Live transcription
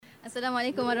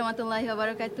Assalamualaikum warahmatullahi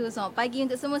wabarakatuh. Selamat pagi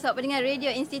untuk semua sahabat pendengar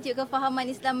Radio Institut Kefahaman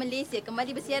Islam Malaysia.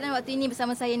 Kembali bersiaran waktu ini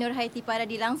bersama saya Nurhaiti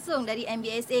Paradi langsung dari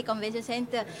MBSA Convention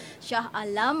Center Shah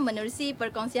Alam menerusi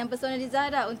perkongsian pesona di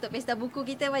Zahra untuk pesta buku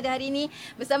kita pada hari ini.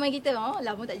 Bersama kita,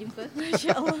 lama tak jumpa.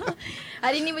 Masya-Allah.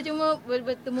 Hari ini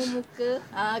bertemu muka.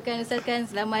 Kan Ustaz kan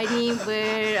selama hari ni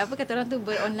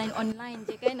beronline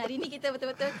je kan. Hari ini kita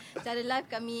betul-betul secara live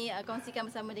kami kongsikan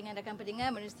bersama dengan rakan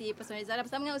pendengar menerusi pesona di Zahra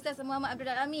bersama dengan Ustaz Muhammad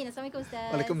Abdul Alamin. Assalamualaikum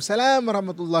Ustaz. Waalaikumsalam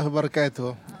warahmatullahi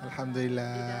wabarakatuh.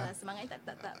 Alhamdulillah. Semangat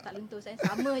tak luntur saya.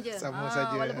 Sama je. Sama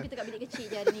saja. Walaupun kita kat bilik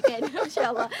kecil je hari ni kan.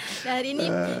 Masya-Allah. Dan hari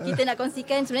ni kita nak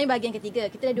kongsikan sebenarnya bahagian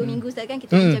ketiga. Kita dah 2 minggu Ustaz kan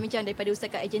kita bincang-bincang daripada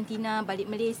Ustaz kat Argentina balik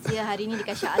Malaysia, hari ni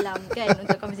dekat Shah Alam kan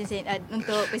untuk konferensi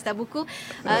untuk pesta buku.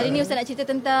 Hari ni Ustaz nak cerita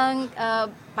tentang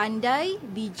pandai,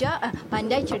 bijak,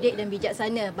 pandai, cerdik dan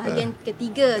bijaksana. Bahagian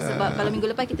ketiga sebab kalau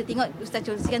minggu lepas kita tengok Ustaz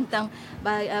kongsikan tentang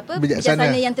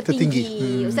bijaksana yang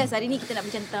tertinggi. Ustaz, hari ni kita nak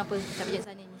bincang tentang apa tentang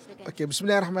bijaksana ni? Silakan. Okey,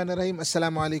 bismillahirrahmanirrahim.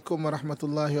 Assalamualaikum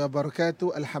warahmatullahi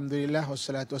wabarakatuh. Alhamdulillah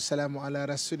wassalatu wassalamu ala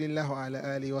Rasulillah wa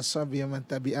ala alihi washabihi man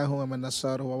tabi'ahu wa man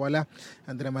nasaru wa wala.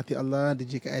 Dirahmati Allah,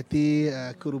 DJKIT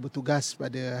kru bertugas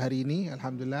pada hari ini.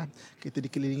 Alhamdulillah kita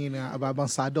dikelilingi dengan abang-abang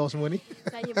sadar semua ni.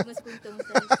 Saya bunga sekuntum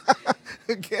Ustaz.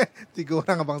 Okey, 3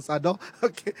 orang abang sadar.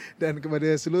 Okey, dan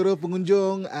kepada seluruh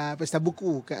pengunjung pesta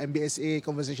buku ke MBSA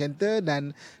Convention Center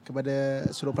dan kepada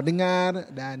seluruh pendengar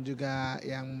dan juga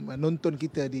yang menonton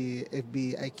kita di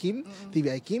FB IKIM,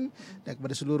 TV IKIM dan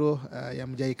kepada seluruh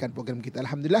yang menjayakan program kita.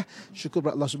 Alhamdulillah, syukur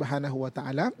kepada Allah Subhanahu Wa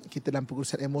Taala, kita dalam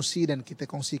pengurusan emosi dan kita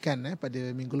kongsikan pada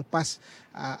minggu lepas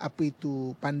apa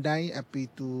itu pandai, apa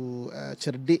itu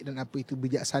cerdik dan apa itu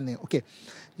bijaksana. Okey.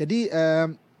 Jadi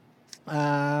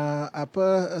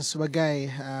sebagai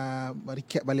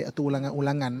recap balik atau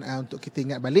ulangan-ulangan untuk kita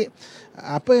ingat balik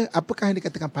apakah yang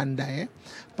dikatakan pandai.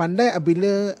 Pandai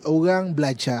apabila orang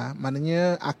belajar,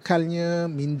 maknanya akalnya,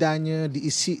 mindanya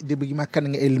diisi, dia bagi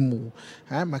makan dengan ilmu,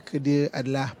 maka dia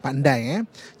adalah pandai.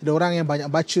 Jadi orang yang banyak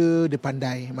baca, dia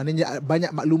pandai, maknanya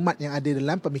banyak maklumat yang ada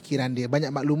dalam pemikiran dia,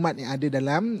 banyak maklumat yang ada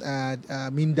dalam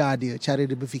minda dia, cara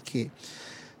dia berfikir.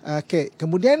 Okey,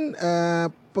 kemudian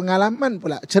pengalaman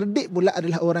pula. Cerdik pula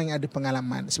adalah orang yang ada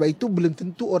pengalaman. Sebab itu belum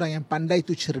tentu orang yang pandai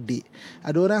itu cerdik.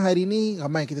 Ada orang hari ni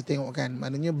ramai kita tengok kan,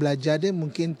 maknanya belajar dia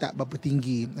mungkin tak berapa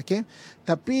tinggi, okey,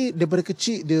 tapi daripada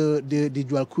kecil dia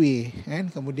jual kuih kan,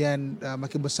 kemudian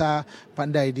makin besar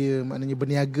pandai dia, maknanya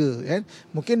berniaga kan.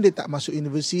 Mungkin dia tak masuk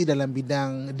universiti dalam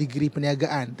bidang degree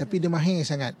perniagaan, tapi dia mahir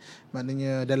sangat,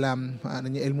 maknanya dalam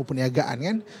ilmu perniagaan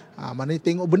kan. Maknanya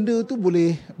tengok benda tu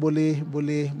boleh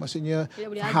maksudnya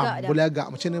faham, boleh agak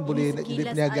macam mana boleh nak jadi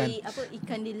perniagaan.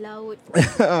 Ikan di laut.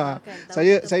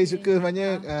 Saya suka sebenarnya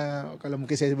kalau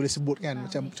mungkin saya boleh sebut kan,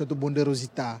 macam contoh Bonda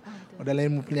Rosita dalam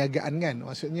ilmu perniagaan kan.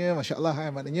 Maksudnya masya-Allah kan,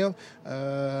 maknanya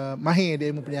mahir dia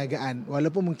ilmu perniagaan.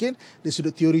 Walaupun mungkin dari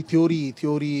sudut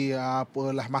teori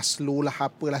apalah Maslow lah,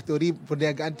 apalah teori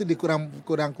perniagaan tu dia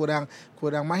kurang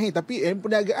mahir, tapi ilmu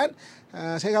perniagaan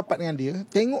saya rapat dengan dia,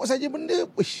 tengok saja benda,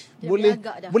 boleh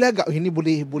agak ini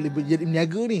boleh jadi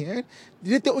niaga ni kan.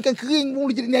 Dia tengok ikan kering pun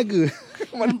boleh jadi niaga.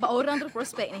 Nampak orang tu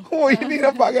prospek ni. Ini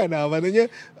nampak kan.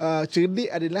 Maknanya cerdik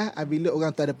adalah bila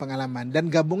orang tu ada pengalaman, dan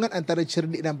gabungan antara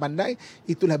cerdik dan pandai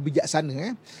itulah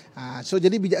bijaksana. So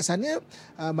jadi bijaksana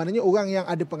maknanya orang yang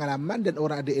ada pengalaman dan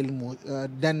orang ada ilmu,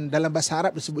 dan dalam bahasa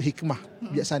Arab disebut hikmah.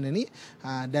 Bijaksana ni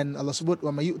dan Allah sebut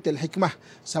wa may yu'til hikmah,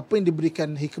 siapa yang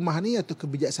diberikan hikmah ni atau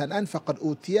kebijaksanaan faqad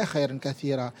utiya khairan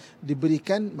katsira,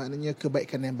 diberikan maknanya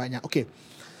kebaikan yang banyak. Okey.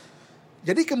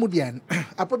 Jadi kemudian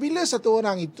apabila satu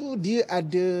orang itu dia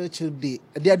ada cerdik,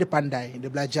 dia ada pandai,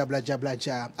 dia belajar,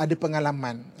 ada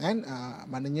pengalaman kan,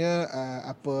 maknanya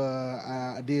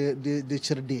dia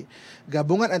cerdik.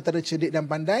 Gabungan antara cerdik dan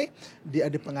pandai, dia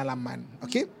ada pengalaman.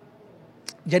 Okey.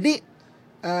 Jadi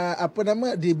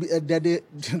dia ada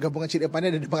gabungan cerdik dan pandai,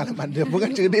 dia ada pengalaman.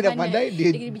 Gabungan cerdik dan pandai, dia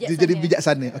jadi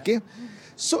bijaksana. Okey.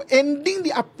 So ending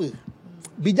dia apa?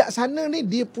 Bijaksana ni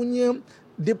dia punya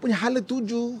hala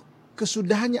tuju,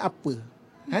 kesudahannya apa?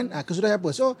 Kan? Kesudahan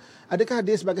apa? So, adakah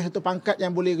dia sebagai satu pangkat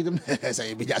yang boleh kita saya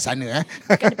bijaksana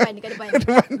Dekat depan.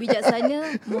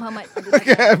 Bijaksana Muhammad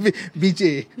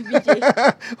BJ.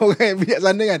 Okay,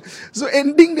 bijaksana kan. So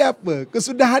ending dia apa?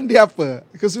 Kesudahan dia apa?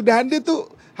 Kesudahan dia tu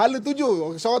hala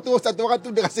tuju. Satu orang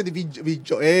tu dia rasa dia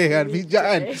bijak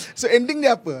kan. So ending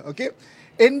dia apa? Okay.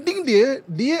 Ending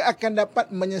dia akan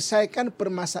dapat menyelesaikan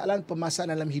permasalahan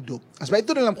dalam hidup. Sebab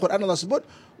itu dalam Quran Allah sebut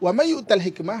wa may yu'tal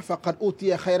hikmah faqad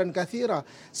utiya khairan katsira.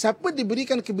 Siapa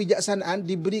diberikan kebijaksanaan,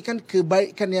 diberikan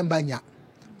kebaikan yang banyak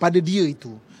pada dia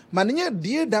itu. Maknanya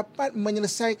dia dapat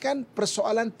menyelesaikan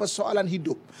persoalan-persoalan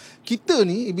hidup. Kita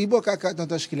ni, ibu-ibu, kakak,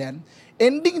 tuan-tuan sekalian,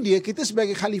 ending dia, kita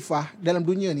sebagai khalifah dalam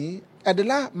dunia ni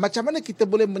adalah macam mana kita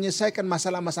boleh menyelesaikan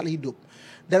masalah-masalah hidup.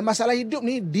 Dan masalah hidup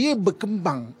ni dia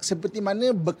berkembang seperti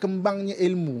mana berkembangnya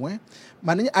ilmu.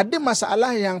 Maknanya ada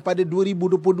masalah yang pada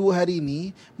 2022 hari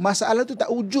ini, masalah tu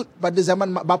tak wujud pada zaman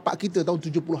mak bapak kita tahun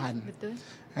 70-an. Betul.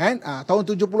 Kan? Tahun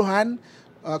 70-an,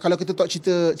 kalau kita tak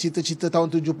cerita tahun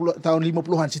 70, tahun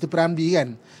 50-an, cerita Piramli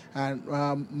kan.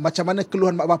 Macam mana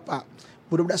keluhan mak bapak.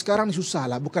 Budak-budak sekarang ni susah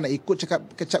lah. Bukan nak ikut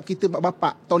cakap kita mak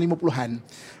bapak tahun 50-an.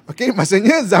 Okey,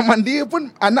 maksudnya zaman dia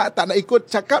pun anak tak nak ikut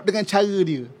cakap dengan cara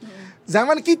dia.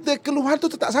 Zaman kita keluhan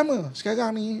tu tak sama.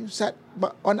 Sekarang ni Ustaz,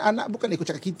 anak bukan ikut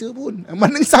cakap kita pun.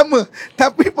 Maknanya sama.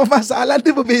 Tapi permasalahan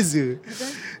dia berbeza. Betul.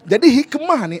 Jadi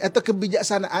hikmah ni atau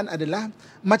kebijaksanaan adalah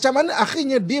macam mana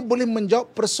akhirnya dia boleh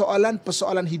menjawab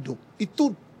persoalan-persoalan hidup.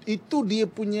 Itu dia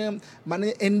punya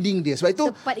maknanya ending dia. Sebab itu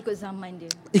tepat ikut zaman dia.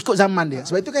 Ikut zaman dia.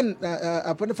 Sebab itu kan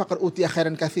faqad utiya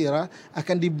khairan katsira,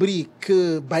 akan diberi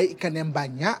kebaikan yang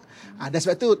banyak. Dan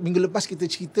sebab itu minggu lepas kita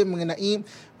cerita mengenai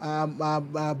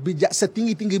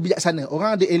setinggi-tinggi bijaksana.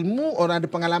 Orang ada ilmu, orang ada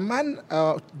pengalaman,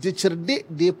 dia cerdik,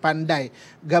 dia pandai.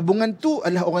 Gabungan tu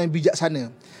adalah orang yang bijaksana.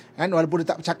 Kan, walaupun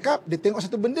dia tak bercakap, dia tengok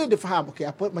satu benda, dia faham okey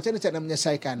apa macam mana cara nak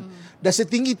menyelesaikan. Dan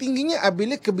setinggi-tingginya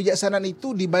apabila kebijaksanaan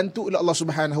itu dibantu oleh Allah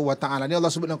Subhanahu Wa Taala. Ni Allah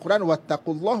sebut dalam Quran,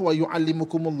 wattaqullah wa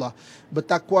yuallimukumullah.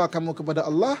 Bertakwa kamu kepada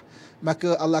Allah,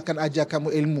 maka Allah akan ajar kamu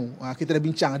ilmu. Kita dah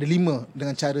bincang ada 5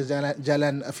 dengan cara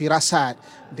jalan firasat,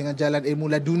 dengan jalan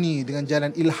ilmu laduni, dengan jalan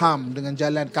ilham, dengan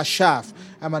jalan kasyaf.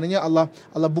 Maknanya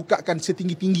Allah bukakan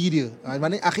setinggi-tinggi dia.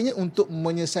 Maknanya akhirnya untuk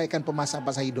menyelesaikan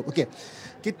permasalahan hidup. Okey.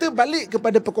 Kita balik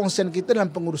kepada perkongsian kita dalam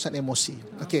pengurusan emosi.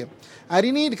 Okey.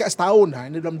 Hari ni dekat setahun dah,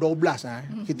 ini dalam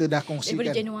 12 kita dah kongsikan.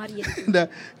 Daripada Januari. Dah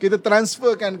kita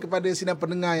transferkan kepada sidang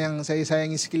pendengar yang saya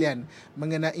sayangi sekalian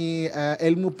mengenai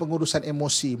ilmu pengurusan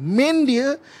emosi. Main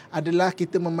dia adalah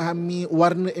kita memahami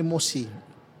warna emosi.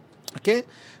 Okey.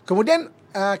 Kemudian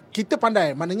kita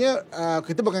pandai, maknanya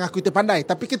kita bukan ngaku kita pandai,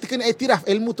 tapi kita kena iktiraf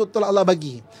ilmu total Allah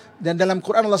bagi. Dan dalam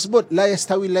Quran Allah sebut la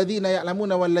yastawil ladzina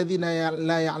ya'lamuna wal ladzina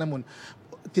la ya'lamun.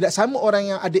 Tidak sama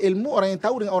orang yang ada ilmu, orang yang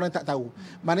tahu dengan orang yang tak tahu.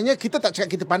 Maknanya kita tak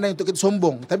cakap kita pandai untuk kita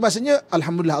sombong, tapi maksudnya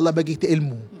alhamdulillah Allah bagi kita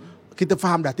ilmu. Kita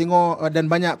faham dah, tengok dan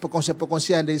banyak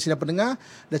perkongsian-perkongsian dari sidang pendengar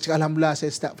dah cakap alhamdulillah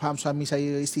saya start faham suami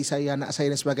saya, isteri saya, anak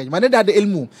saya dan sebagainya. Mana dah ada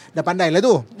ilmu, dah pandai lah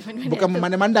tu. Bukan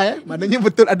memandai-mandai maknanya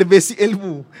betul ada basic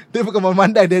ilmu. Dia bukan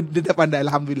memandai, dia dah pandai,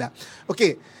 alhamdulillah.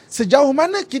 Okey, sejauh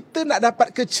mana kita nak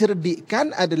dapat kecerdikan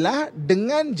adalah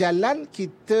dengan jalan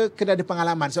kita kena ada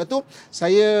pengalaman. Sebab tu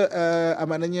saya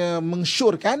maknanya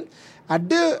mengsyorkan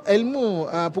ada ilmu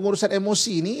pengurusan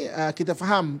emosi ni, kita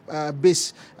faham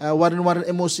base warna-warna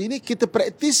emosi ni, kita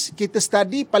praktis, kita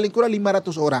study paling kurang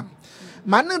 500 orang.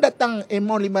 Mana datang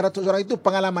amount 500 orang itu?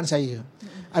 Pengalaman saya.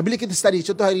 Bila kita study,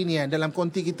 contoh hari ni dalam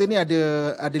konti kita ni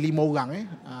ada 5 orang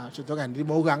contoh kan, 5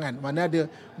 orang kan, mana ada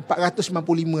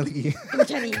 495 lagi. Kena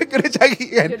cari. Kena cari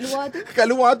kan. Kat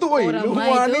luar tu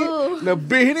luar ni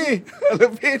lebih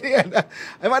ni kan.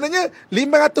 Maknanya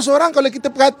 500 orang kalau kita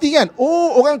perhati kan,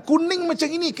 orang kuning macam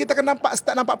ini, kita akan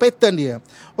start nampak pattern dia.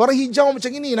 Orang hijau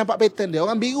macam ini nampak pattern dia.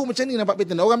 Orang biru macam ni nampak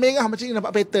pattern dia. Orang merah macam ni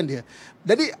nampak pattern dia.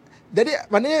 Jadi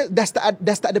maknanya dah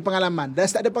start ada pengalaman. Dah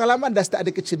start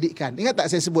ada kecerdikan. Ingat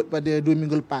tak saya sebut pada 2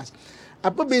 minggu lepas?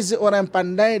 Apa beza orang yang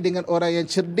pandai dengan orang yang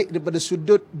cerdik daripada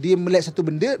sudut dia melihat satu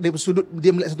benda, daripada sudut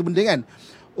dia melihat satu benda kan?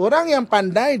 Orang yang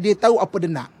pandai dia tahu apa dia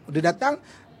nak. Dia datang,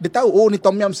 dia tahu ni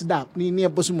tom yum sedap, ni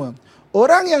apa semua.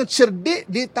 Orang yang cerdik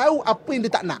dia tahu apa yang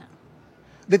dia tak nak.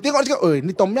 Dia tengok dia cakap,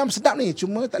 ni tom yum sedap ni,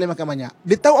 cuma tak boleh makan banyak.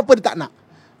 Dia tahu apa dia tak nak.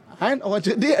 Kan? Orang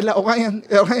cerdik adalah orang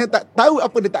yang tak tahu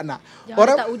apa dia tak nak. Jangan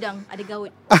orang tak udang, ada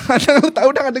gaut. Jangan tak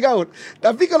udang, ada gaut.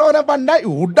 Tapi kalau orang pandai,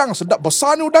 udang sedap,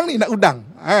 besar ni udang ni, nak udang.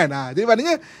 Kan? Jadi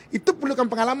maknanya itu perlukan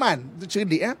pengalaman. Itu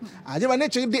cerdik. Jadi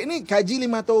maknanya cerdik ni kaji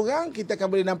 500 orang, kita akan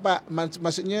boleh nampak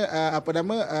maksudnya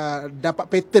dapat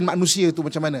pattern manusia tu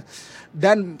macam mana.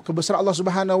 Dan kebesaran Allah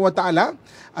Subhanahu Wa Taala,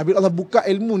 apabila Allah buka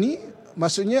ilmu ni,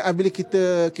 maksudnya apabila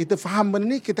kita faham benda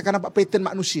ni, kita akan nampak pattern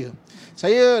manusia.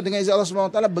 Saya dengan izin Allah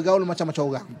Subhanahu Wa Taala bergaul macam-macam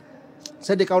orang.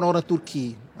 Saya ada kawan orang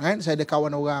Turki, kan? Saya ada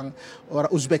kawan orang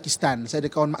Uzbekistan, saya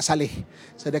ada kawan Mak Saleh,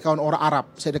 saya ada kawan orang Arab,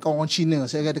 saya ada kawan orang Cina,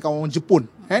 saya ada kawan orang Jepun,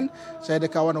 kan? Saya ada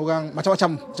kawan orang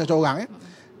macam-macam orang.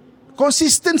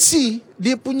 Konsistensi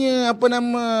dia punya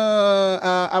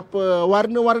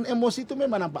warna-warna emosi tu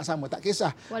memang nampak sama, tak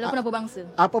kisah. Walaupun apa bangsa.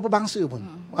 Apa bangsa pun.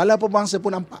 Walaupun bangsa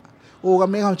pun nampak. orang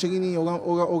merah macam ini,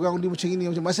 orang dia macam ini,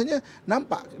 macam maksudnya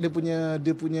nampak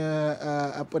dia punya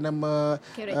apa nama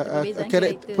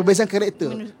perbezaan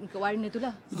karakter. Ikut warna tu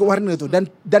lah. Ikut warna tu,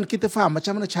 dan kita faham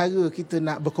macam mana cara kita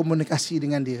nak berkomunikasi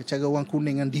dengan dia, cara orang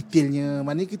kuning dengan detailnya,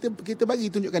 maknanya kita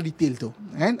bagi tunjukkan detail tu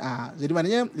kan. Jadi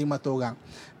maknanya 500 orang.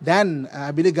 Dan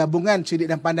bila gabungan cerdik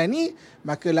dan pandai ni,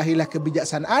 maka lahirlah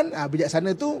kebijaksanaan.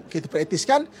 Bijaksana tu kita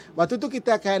praktiskan, waktu tu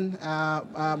kita akan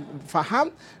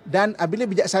faham. Dan bila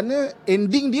bijaksana,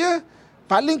 ending dia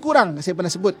paling kurang saya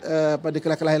pernah sebut pada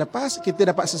kelakar yang lepas,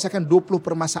 kita dapat selesaikan 20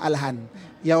 permasalahan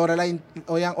yang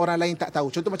orang lain tak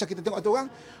tahu. Contoh macam kita tengok tu orang,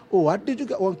 ada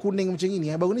juga orang kuning macam ini.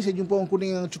 Baru ni saya jumpa orang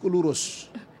kuning yang cukup lurus.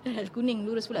 Kuning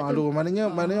lurus pula tu. Maknanya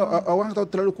orang tahu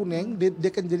terlalu kuning, dia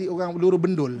akan jadi orang lurus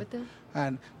bendul. Betul.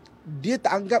 Dia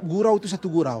tak anggap gurau tu satu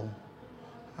gurau.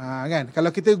 Kan, kalau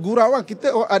kita gurau kan,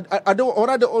 kita ada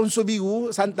orang ada unsur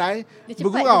biru santai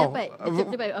bergurau.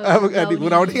 Dia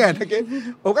gurau ni kan. Okay.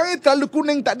 Orang yang terlalu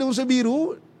kuning tak ada unsur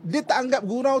biru, dia tak anggap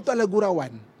gurau tu adalah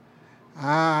gurauan.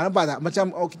 Nampak tak? Macam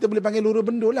kita boleh panggil lurus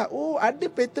bendul lah. Ada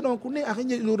pattern orang kuning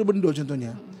akhirnya jadi lurus bendul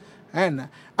contohnya. Kan?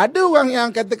 Ada orang yang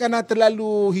katakanlah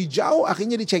terlalu hijau,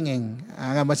 akhirnya dicengeng.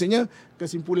 Maksudnya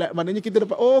kesimpulan, maknanya kita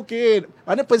dapat okey,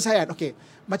 mana penyelesaian. Okey,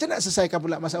 macam nak selesaikan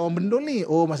pula masalah orang bendul ni?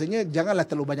 Maksudnya janganlah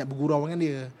terlalu banyak bergurau dengan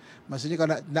dia. Maksudnya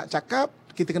kalau nak cakap,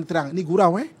 kita kena terang, ni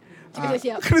gurau Kena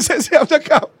siap. Kena siap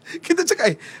cakap. Kita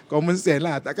cakap common sense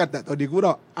lah, takkan tak tahu dia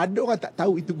gurau. Ada orang tak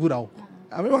tahu itu gurau.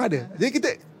 Memang ada. Jadi kita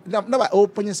nampak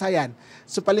penyelesaian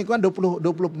sepaling kurang 20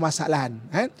 permasalahan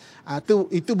kan.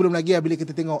 Itu belum lagi bila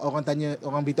kita tengok orang tanya,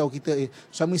 orang beritahu kita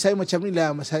suami saya macam ni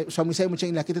lah, suami saya macam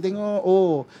ni lah, kita tengok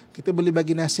kita boleh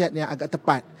bagi nasihat yang agak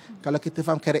tepat kalau kita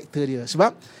faham karakter dia.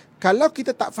 Sebab kalau kita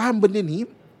tak faham benda ni,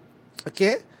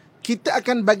 okey, kita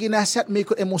akan bagi nasihat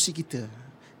mengikut emosi kita.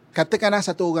 Katakanlah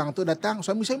satu orang tu datang,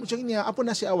 suami saya macam ni, apa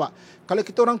nasihat awak? Kalau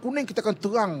kita orang kuning, kita akan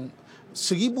terang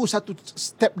 1001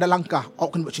 step dan langkah.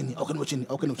 Awak kena buat macam ni, awak kena buat macam ni,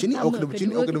 awak kena buat macam ni, awak kena buat macam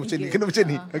ni, awak kena buat macam ni, kena macam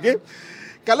ni. Okey.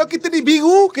 Kalau kita di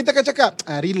biru, kita akan cakap,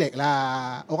 relax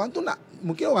lah.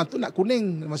 Mungkin orang tu nak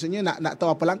kuning, maksudnya nak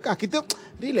tahu apa langkah. Kita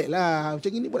relax lah, macam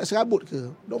ni pun nak serabut ke?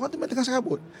 Orang tu memang tengah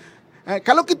serabut.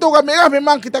 Kalau kita orang merah,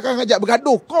 memang kita akan ajak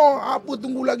bergaduh. Kau apa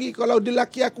tunggu lagi? Kalau dia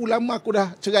laki aku, lama aku dah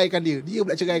ceraikan dia. Dia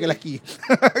pula ceraikan laki.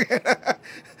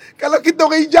 Kalau kita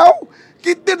orang hijau,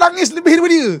 kita nangis lebih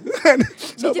daripada dia.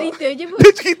 Dia cerita je pun.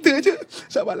 Dia cerita je.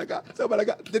 Sabarlah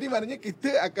kak. Jadi maknanya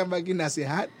kita akan bagi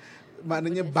nasihat,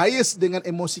 maknanya bias dengan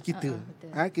emosi kita.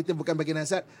 Kita bukan bagi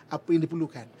nasihat apa yang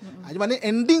diperlukan. Jadi maknanya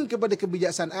ending kepada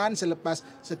kebijaksanaan, selepas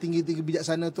setinggi-tinggi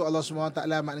bijaksana tu Allah SWT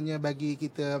maknanya bagi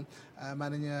kita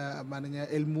maknanya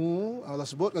ilmu. Allah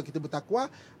sebut kalau kita bertakwa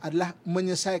adalah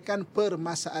menyelesaikan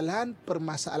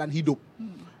permasalahan hidup.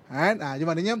 Jadi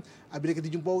maknanya bila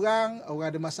kita jumpa orang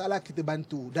ada masalah, kita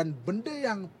bantu. Dan benda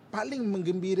yang paling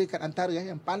menggembirakan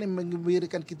yang paling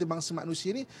menggembirakan kita bangsa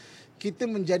manusia ni, kita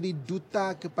menjadi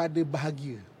duta kepada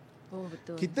bahagia.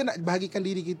 Betul. Kita nak bahagikan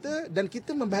diri kita dan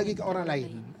kita membahagikan orang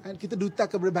lain. Kita duta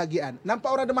kebahagiaan.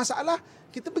 Nampak orang ada masalah,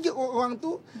 kita pergi orang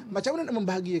tu, macam mana nak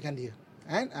membahagiakan dia.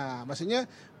 Maksudnya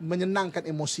menyenangkan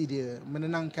emosi dia,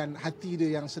 menenangkan hati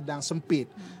dia yang sedang sempit,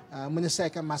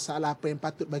 menyelesaikan masalah apa yang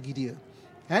patut bagi dia.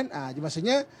 Jadi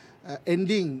maksudnya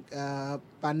ending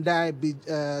pandai,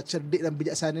 cerdik dan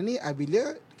bijaksana ni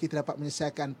bila kita dapat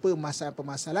menyelesaikan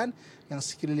permasalahan-permasalahan yang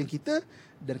sekeliling kita,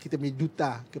 dan kita menjadi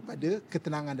duta kepada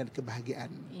ketenangan dan kebahagiaan.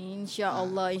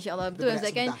 InsyaAllah. Betul Ustaz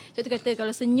kan. Contoh kata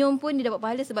kalau senyum pun dia dapat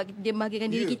pahala sebab dia membahagikan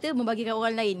diri kita, membahagikan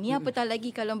orang lain. Ni apatah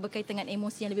lagi kalau berkaitan dengan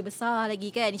emosi yang lebih besar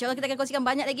lagi kan. InsyaAllah kita akan kongsikan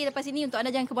banyak lagi lepas ini. Untuk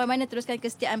anda jangan ke mana-mana, teruskan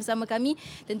kesetiaan bersama kami.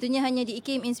 Tentunya hanya di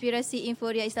IKIM Inspirasi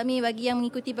Inforia Islami. Bagi yang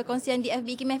mengikuti perkongsian di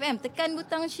FB IKIM FM, tekan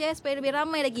butang share supaya lebih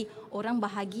ramai lagi orang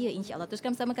bahagia insyaAllah.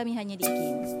 Teruskan bersama kami hanya di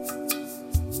IKIM.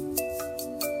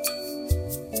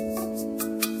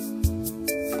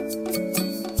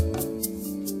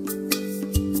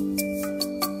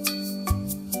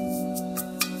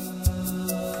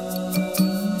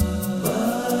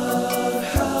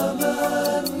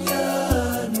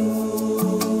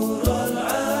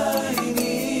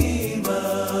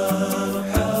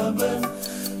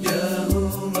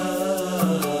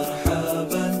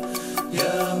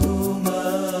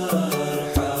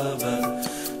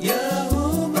 Yeah.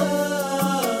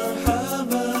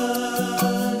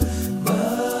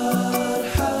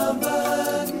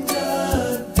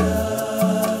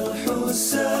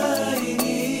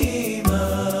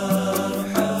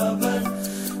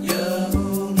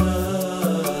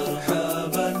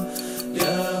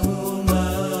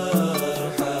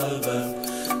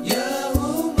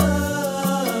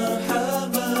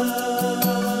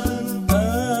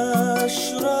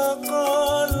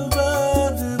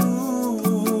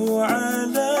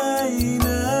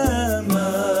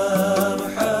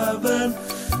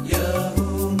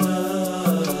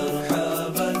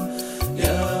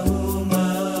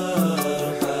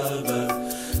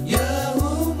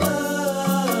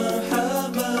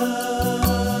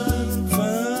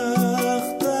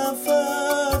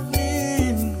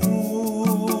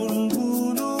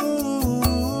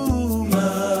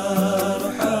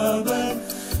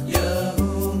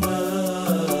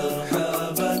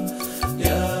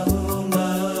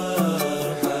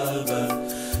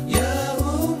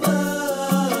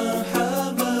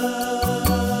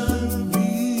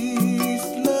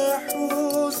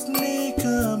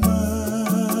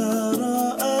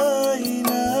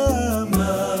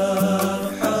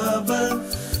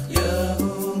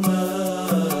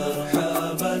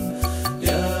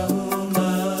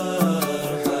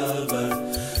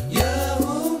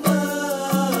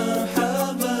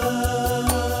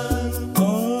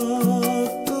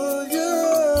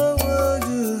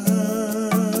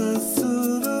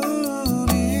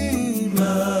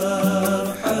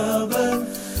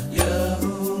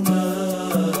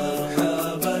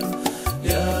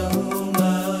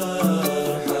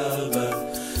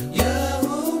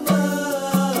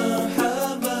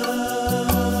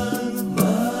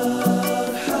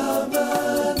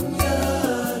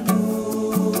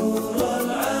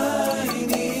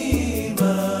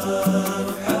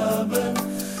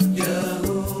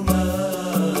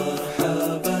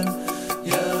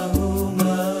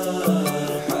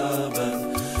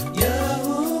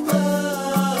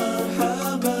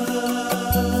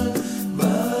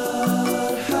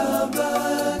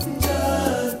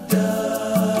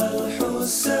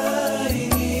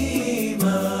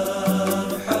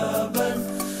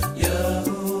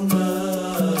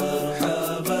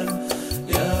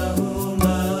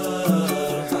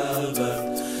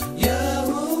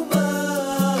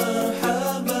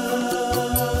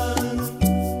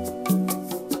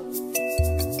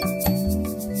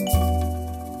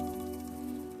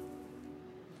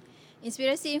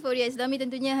 Inspirasi Inforia Islami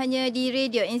tentunya hanya di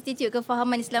Radio Institut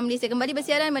Kefahaman Islam Malaysia. Kembali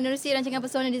bersiaran menerusi rancangan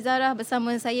Pesona di Zarah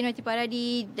bersama saya Nurhati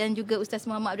Paradi dan juga Ustaz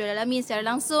Muhammad Abdul Alamin secara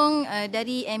langsung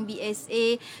dari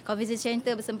MBSA Conference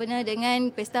Center bersempena dengan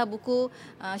Pesta Buku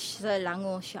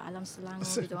Selangor, Shah Alam Selangor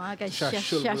gitu kan.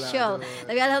 Syah.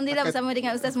 Tapi alhamdulillah bersama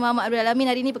dengan Ustaz Muhammad Abdul Alamin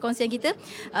hari ini perkongsian kita.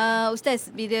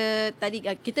 Ustaz, bila tadi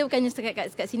kita bukannya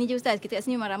setakat kat sini je Ustaz, kita kat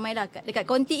sini memang ramai lah. Dekat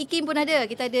Konti Ikim pun ada.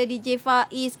 Kita ada DJ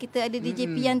Faiz, kita ada DJ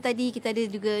Pian tadi, kita ada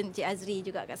juga Encik Azri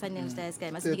juga kat sana Ustaz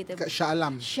kan. Masa kita kat Shah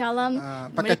Alam. Shah Alam.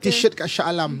 Pakai t-shirt kat Shah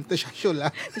Alam. Tersyashul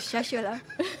lah. Tersyashul lah.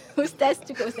 Ustaz,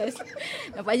 cukup Ustaz.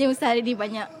 Nampaknya Ustaz hari ni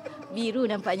banyak biru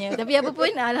nampaknya. Tapi apa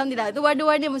pun alhamdulillah. Tu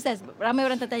warna-warna Ustaz. Ramai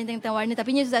orang tanya tentang warna.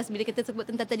 Tapi ni Ustaz, bila kita sebut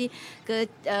tentang tadi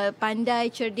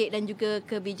pandai, cerdik dan juga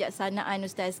kebijaksanaan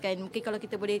Ustaz kan. Mungkin kalau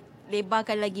kita boleh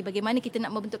lebarkan lagi bagaimana kita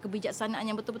nak membentuk kebijaksanaan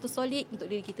yang betul-betul solid untuk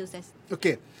diri kita Ustaz.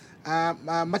 Okey.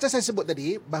 Macam saya sebut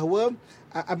tadi bahawa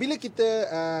bila kita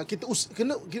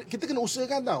kena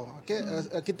usahakan tau. Okay?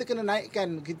 Kita kena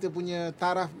naikkan kita punya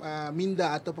taraf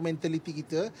minda atau mentaliti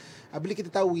kita. Bila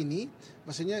kita tahu ini,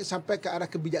 maksudnya sampai ke arah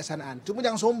kebijaksanaan. Cuma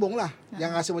jangan sombong lah.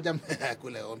 Jangan rasa macam aku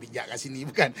lah orang bijak kat sini.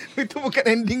 Bukan. Itu bukan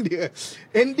ending dia.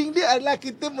 Ending dia adalah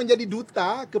kita menjadi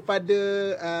duta kepada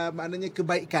maknanya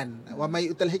kebaikan. Wa may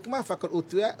utal hikmah faqad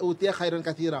utiya khairan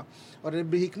katsira. Orang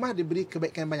diberi hikmah, diberi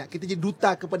kebaikan banyak. Kita jadi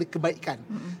duta kepada kebaikan.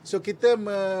 So kita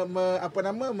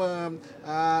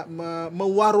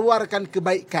mewar-warkan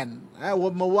kebaikan,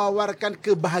 mewar-warkan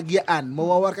kebahagiaan,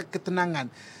 mewar-warkan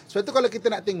ketenangan. Sebab itu kalau kita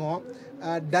nak tengok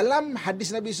dalam hadis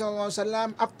Nabi SAW,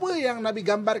 apa yang Nabi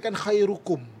gambarkan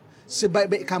khairukum,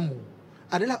 sebaik-baik kamu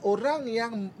adalah orang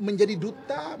yang menjadi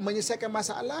duta menyelesaikan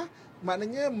masalah,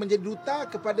 maknanya menjadi duta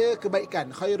kepada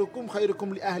kebaikan. Khairukum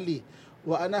li ahli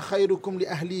wa ana khairukum li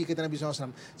ahli, kata Nabi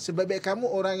SAW. Sebaik-baik kamu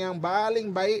orang yang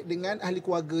paling baik dengan ahli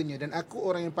keluarganya, dan aku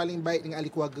orang yang paling baik dengan ahli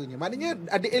keluarganya. Maknanya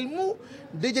ada ilmu,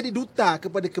 dia jadi duta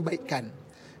kepada kebaikan,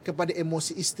 kepada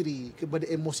emosi isteri, kepada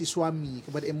emosi suami,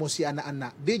 kepada emosi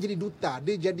anak-anak. Dia jadi duta,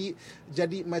 dia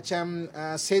jadi macam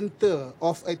center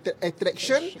of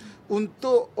attraction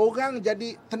untuk orang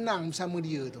jadi tenang bersama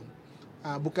dia tu.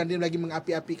 Bukan dia lagi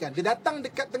mengapi-apikan. Dia datang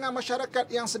dekat tengah masyarakat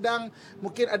yang sedang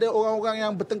mungkin ada orang-orang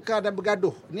yang bertengkar dan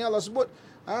bergaduh. Ini Allah sebut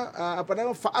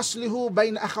fa aslihu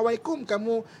baina akhawaikum,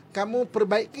 kamu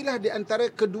perbaikilah di antara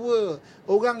kedua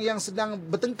orang yang sedang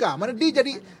bertengkar. Mana dia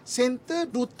jadi center,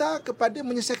 duta kepada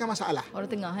menyelesaikan masalah. Orang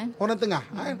tengah kan? Orang tengah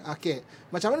kan? Okey.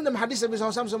 Macam mana dalam hadis Nabi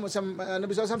SAW, Nabi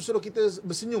SAW suruh kita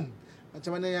bersenyum.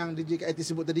 Macam mana yang DJ KIT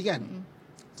sebut tadi kan?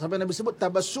 Sampai Nabi sebut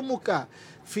tabassumuka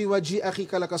fi wajhi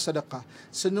akhika laka sadaqah.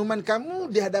 Senyuman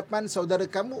kamu di hadapan saudara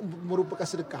kamu merupakan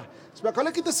sedekah. Sebab kalau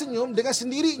kita senyum dengan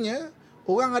sendirinya,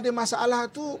 orang ada masalah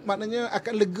tu maknanya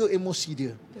akan lega emosi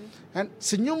dia. Kan?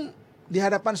 Senyum di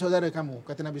hadapan saudara kamu,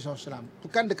 kata Nabi SAW.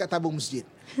 Bukan dekat tabung masjid.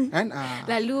 Kan?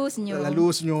 Lalu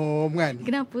senyum kan.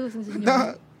 Kenapa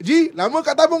senyum? Ji, lama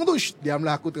kat tabung tu.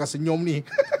 Diamlah, aku tengah senyum ni.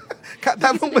 Kat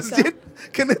tabung masjid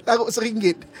kena taruh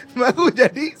RM1 baru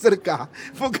jadi sedekah.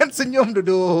 Bukan senyum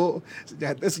duduk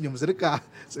sejata senyum sedekah.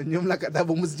 Senyumlah kat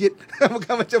tabung masjid.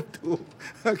 Bukan macam tu.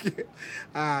 Okey.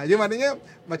 Jadi maknanya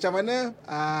macam mana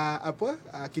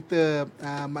kita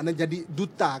makna jadi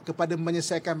duta kepada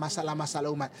menyelesaikan masalah-masalah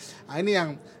umat. Ini yang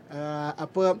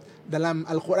dalam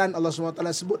Al-Quran Allah SWT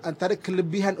sebut antara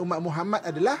kelebihan umat Muhammad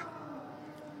adalah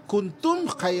kuntum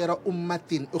khaira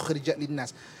ummatin ukhrijat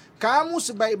linnas. Kamu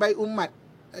sebaik-baik umat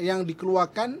yang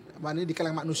dikeluarkan, maknanya di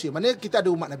kalangan manusia. Maknanya kita ada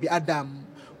umat Nabi Adam,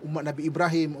 umat Nabi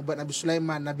Ibrahim, umat Nabi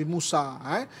Sulaiman, Nabi Musa.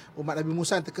 Umat Nabi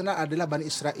Musa yang terkenal adalah Bani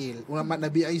Israel. Umat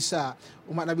Nabi Isa,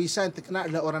 umat Nabi Isa yang terkenal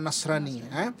adalah orang Nasrani.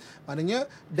 Maknanya,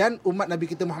 dan umat Nabi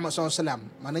kita Muhammad SAW.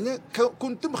 Maknanya,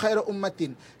 kuntum khaira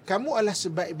ummatin. Kamu adalah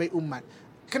sebaik-baik umat.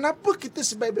 Kenapa kita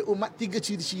sebaik-baik umat? 3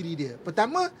 ciri-ciri dia.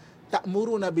 Pertama,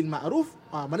 ta'muruna bil ma'ruf,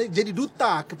 maknanya jadi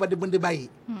duta kepada benda baik.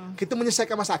 Kita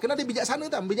menyelesaikan masalah. Kena ada bijaksana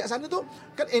tak? Bijaksana tu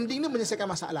kan ending ni menyelesaikan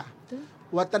masalah.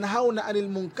 Wa tanhauna 'anil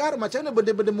munkar, macam mana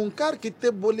benda-benda mungkar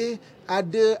kita boleh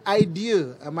ada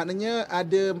idea, maknanya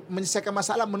ada menyelesaikan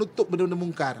masalah, menutup benda-benda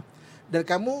mungkar. Dan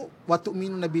kamu wa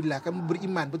tu'minuna billah, kamu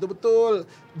beriman, betul-betul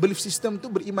belief system tu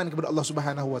beriman kepada Allah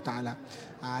Subhanahu Wa Taala.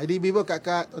 Jadi ibu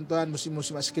kakak, tuan-tuan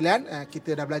muslim-muslimat sekalian,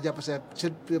 kita dah belajar pasal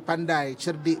pandai,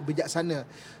 cerdik, bijaksana.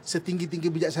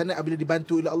 Setinggi-tinggi bijaksana apabila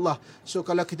dibantu oleh Allah. So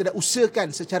kalau kita dah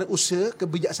usahakan secara usaha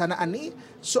kebijaksanaan ni,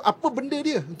 so apa benda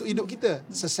dia untuk hidup kita?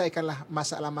 Selesaikanlah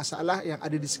masalah-masalah yang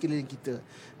ada di sekeliling kita.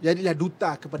 Jadilah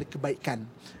duta kepada kebaikan.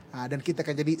 Dan kita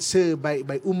akan jadi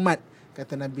sebaik-baik umat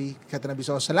kata Nabi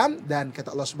SAW, dan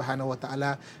kata Allah Subhanahu Wa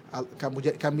Taala,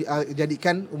 kami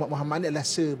jadikan umat Muhammad ni adalah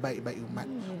sebaik-baik umat.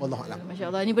 Wallahu a'lam.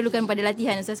 Masya-Allah, ni perlukan pada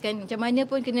latihan Ustaz kan. Macam mana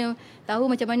pun kena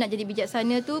tahu macam mana nak jadi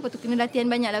bijaksana tu, lepas tu kena latihan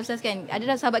banyaklah Ustaz kan.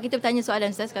 Ada sahabat kita bertanya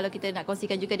soalan Ustaz, kalau kita nak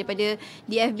kongsikan juga daripada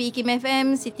di FB Kim FM.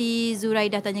 Siti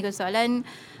Zuraidah tanyakan soalan.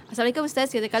 Assalamualaikum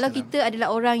Ustaz, kata kalau kita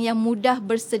adalah orang yang mudah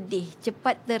bersedih,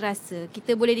 cepat terasa,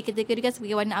 kita boleh dikategorikan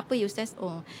sebagai warna apa ya Ustaz?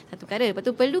 Oh, satu perkara. Lepas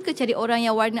tu perlu ke cari orang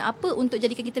yang warna apa untuk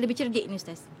jadikan kita lebih cerdik ni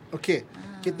Ustaz? Okey.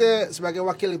 Kita sebagai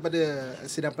wakil kepada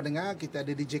sidang pendengar, kita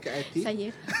ada DJ KIT.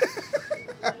 Saya.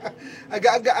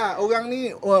 Agak-agak orang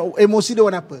ni emosi dia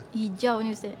warna apa? Hijau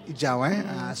ni Ustaz. Hijau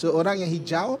So orang yang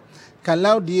hijau,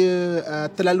 kalau dia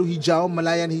terlalu hijau,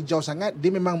 melayan hijau sangat, dia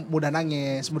memang mudah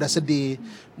nangis, mudah sedih,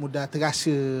 mudah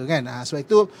terasa kan. Sebab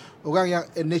itu orang yang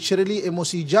naturally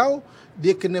emosi hijau,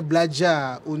 dia kena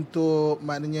belajar untuk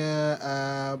maknanya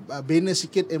bina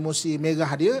sikit emosi merah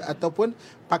dia, ataupun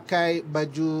pakai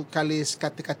baju kalis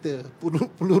kata-kata,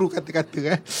 peluru kata-kata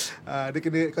kan. Dia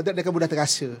kena, kalau tak dia akan mudah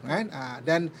terasa kan.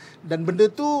 Dan benda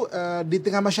tu di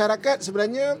tengah masyarakat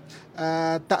sebenarnya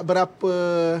tak berapa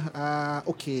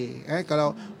okey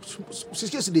kalau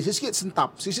sikit sedih, sikit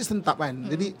sentap kan.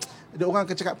 Jadi ada orang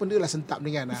akan cakap pun dia lah sentap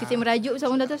ni kan. Sisi merajuk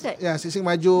sama dah tu Ustaz. Ya, sisi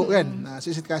merajuk kan.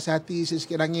 Sisi terasa hati, sisi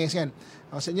nangis kan.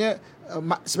 Maksudnya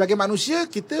sebagai manusia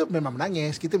kita memang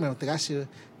menangis, kita memang terasa.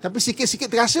 Tapi sikit-sikit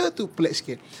terasa tu pelik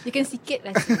sikit. Dia kena sikit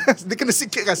rasa. Dia kena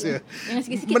sikit rasa.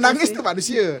 Sikit-sikit menangis rasa. tu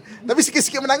manusia. Tapi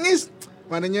sikit-sikit menangis,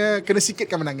 maknanya kena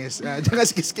sikitkan menangis. Jangan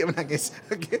sikit-sikit menangis.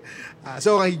 Okey.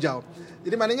 So orang hijau.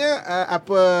 Jadi maknanya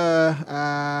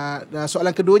soalan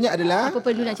keduanya adalah apa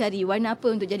perlu nak cari warna apa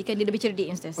untuk jadikan dia lebih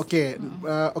cerdik Ustaz? Okey.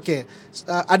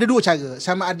 Ada dua cara.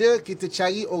 Sama ada kita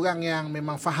cari orang yang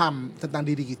memang faham tentang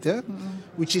diri kita,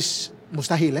 which is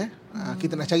mustahil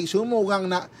kita nak cari semua orang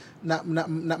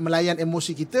nak melayan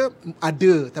emosi kita,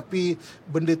 ada, tapi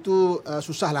benda tu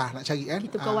susahlah nak cari kan.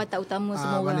 Kita bukan watak utama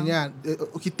semua orang. Maknanya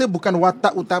kita bukan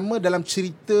watak utama dalam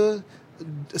cerita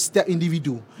setiap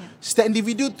individu. Setiap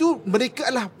individu tu mereka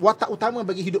adalah watak utama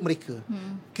bagi hidup mereka.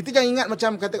 Kita jangan ingat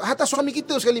macam kata hatta suami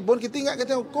kita sekalipun, kita ingat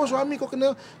kata kau suami kau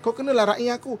kenalah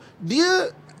rakyat aku.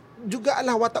 Dia juga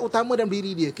adalah watak utama dalam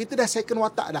diri dia. Kita dah second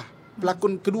watak dah.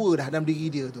 Pelakon kedua dah dalam diri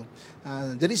dia tu.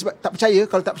 Jadi sebab tak percaya,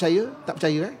 kalau tak percaya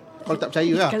Kalau tak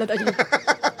percaya lah. Kalau tak percaya.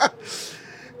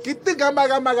 Kita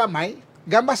gambar-gambar ramai,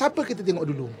 gambar siapa kita tengok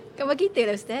dulu? Gambar kita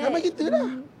lah Ustaz. Gambar kita dah.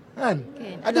 Kan?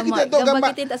 Ada kita tengok gambar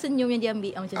kita yang tak senyum yang dia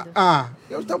ambil macam tu.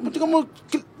 Tak macam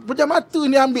pejam mata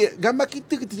ni ambil. Gambar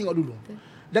kita tengok dulu.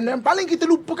 Dan yang paling kita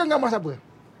lupakan gambar siapa?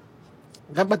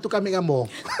 Gambar tu kami gambar.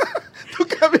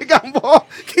 Tukar ambil gambar.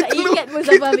 Tak ingat pun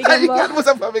siapa ambil gambar. Tak ingat pun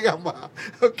siapa ambil gambar.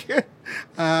 Okey.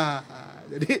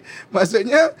 Jadi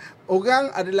maksudnya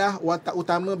orang adalah watak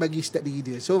utama bagi setiap diri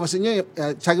dia. So maksudnya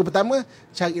cara pertama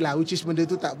carilah, which is benda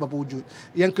tu tak berapa wujud.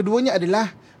 Yang keduanya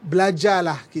adalah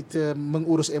belajarlah kita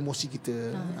mengurus emosi kita.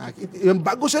 Yang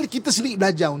bagus sekali kita sendiri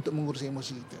belajar untuk mengurus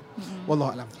emosi kita.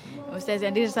 Wallahu a'lam. Ustaz,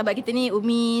 ada sahabat kita ni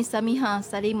Umi Samihah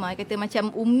Salimah kata macam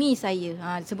Umi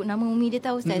saya. Sebut nama Umi dia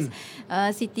tahu Ustaz.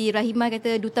 Siti Rahimah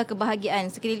kata duta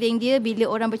kebahagiaan. Sekeliling dia bila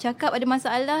orang bercakap ada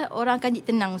masalah, orang akan jadi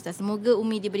tenang Ustaz. Semoga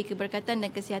Umi diberi keberkatan dan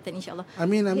kesihatan insya-Allah.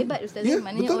 Amin. Hebat Ustaz. Ya,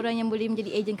 maknanya betul. orang yang boleh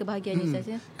menjadi ejen kebahagiaan Ustaz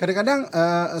ya. Kadang-kadang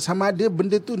sama ada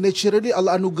benda tu naturally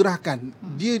Allah anugerahkan.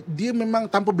 Dia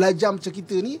memang tanpa belajar macam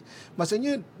kita ni,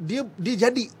 maksudnya dia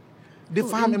jadi dia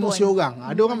faham emosi orang.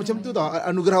 Ada orang macam tu tau,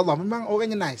 anugerah Allah. Memang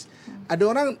orangnya nice. Ada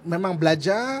orang memang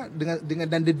belajar dengan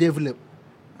dan dia develop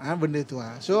benda tu.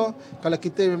 So kalau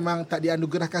kita memang tak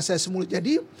dianugerahkan saya semula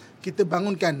jadi, kita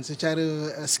bangunkan secara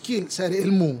skill, secara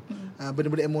ilmu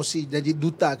benda-benda emosi, jadi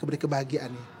duta kepada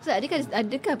kebahagiaan ni. Ustaz,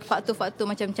 adakah faktor-faktor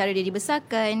macam cara dia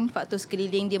dibesarkan, faktor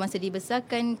sekeliling dia masa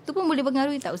dibesarkan, tu pun boleh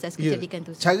pengaruhi tak Ustaz kecerdikan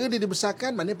tu? Cara dia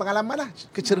dibesarkan maknanya pengalaman lah,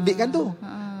 kecerdikan tu.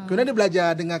 Kemudian dia belajar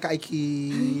dengan Kak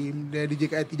Aikim, dia DJ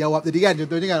Kak Aikim jawab tadi kan,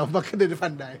 contohnya kan, maka dia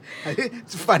pandai.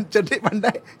 Cerdik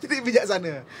pandai, jadi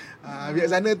bijaksana.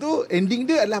 Bijaksana tu ending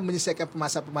dia adalah menyelesaikan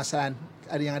permasalahan-permasalahan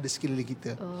yang ada sekeliling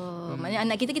kita. Maknanya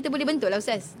anak kita boleh bentuk lah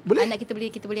Ustaz. Boleh. Anak kita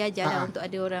boleh ajar lah untuk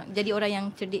ada orang, jadi orang yang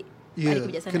cerdik. Ya,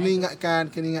 kena ingatkan,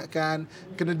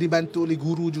 kena dibantu oleh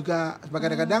guru juga. Sebab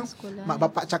kadang-kadang mak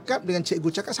bapak cakap dengan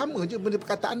cikgu cakap sama je benda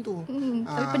perkataan tu.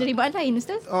 Tapi penerimaan lain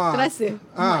Ustaz. Terasa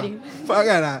mak dia. Faham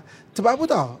kan? Sebab apa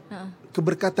tau?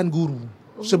 Keberkatan guru.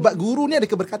 Sebab guru ni ada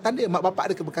keberkatan dia, mak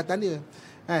bapak ada keberkatan dia.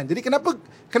 Jadi kenapa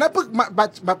mak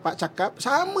bapak cakap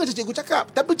sama je cikgu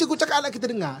cakap, tapi cikgu cakap anak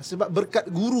kita dengar sebab berkat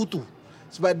guru tu.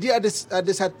 Sebab dia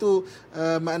ada satu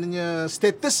maknanya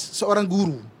status seorang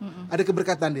guru. Ada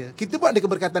keberkatan dia. Kita pun ada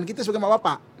keberkatan kita sebagai mak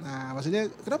bapak.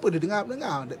 Maksudnya kenapa dia dengar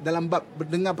dalam bab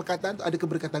dengar perkataan tu ada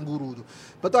keberkatan guru tu.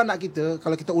 Lepas tu anak kita,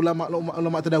 kalau kita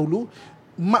ulama terdahulu,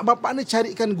 mak bapak ni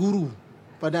carikan guru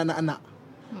pada anak-anak.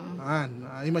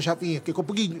 Imam Syafi'i, kau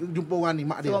pergi jumpa orang ni,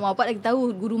 mak dia. Sebab mak bapak lagi tahu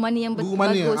guru mana yang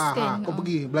bagus kan. Kau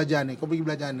pergi belajar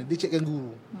ni, Dia cekkan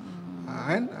guru.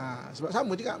 Sebab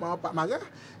sama juga mak bapak marah,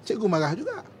 cikgu marah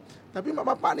juga. Tapi mak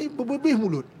bapak ni berbebih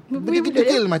mulut,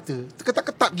 bergigil mata,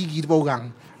 ketak-ketak gigi depan orang.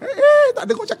 Tak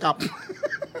ada kau cakap.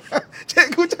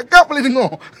 Cikgu cakap boleh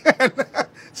dengar.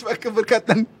 Sebab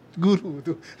keberkatan guru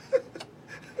tu.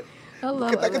 Allah,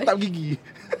 ketak-ketak gigi.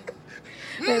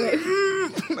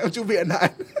 Nak cubit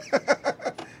anak.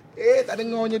 Tak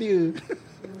dengarnya dia.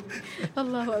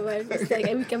 Allahuakbar. Ustaz,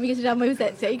 kami kena ramai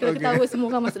Ustaz. Saya kalau ketawa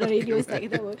semua orang masuk dalam radio Ustaz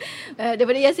ketawa.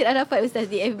 Daripada Yasir Arafat Ustaz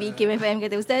di FB KMFM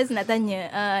kata, Ustaz nak tanya,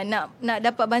 nak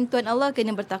dapat bantuan Allah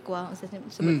kena bertakwa. Ustaz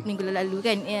sebut minggu lalu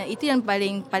kan. Itu yang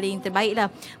paling terbaik lah.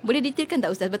 Boleh detailkan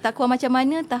tak Ustaz, bertakwa macam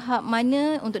mana, tahap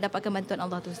mana untuk dapatkan bantuan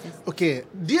Allah tu Ustaz? Okey,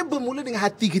 dia bermula dengan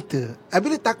hati kita.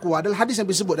 Bila takwa adalah hadis yang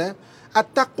disebut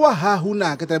at-taqwa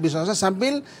hahuna, kata Nabi SAW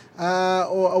sambil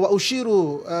wa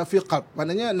ushiru fi qalb.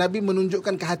 Maknanya Nabi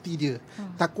menunjukkan ke hati dia.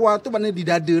 Takwa tu maknanya di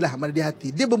dada lah, maknanya di hati.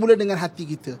 Dia bermula dengan hati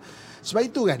kita. Sebab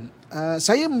itu kan,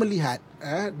 saya melihat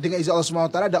dengan izin Allah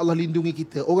SWT ada Allah lindungi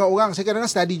kita. Orang-orang, saya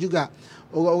kadang-kadang study juga,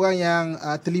 orang-orang yang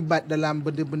terlibat dalam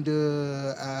benda-benda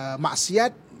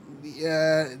maksiat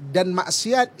dan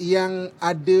maksiat yang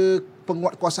ada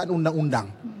penguatkuasaan undang-undang.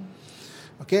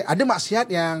 Okay, ada maksiat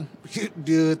yang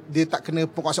dia tak kena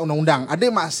penguasaan undang-undang. Ada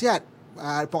maksiat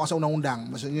penguasaan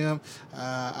undang-undang. Maksudnya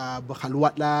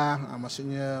berkhaluat lah,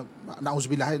 maksudnya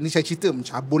na'udzubillah, ini saya cerita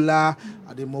mencabul lah,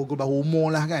 ada mogul bahu umur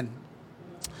lah kan.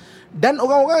 Dan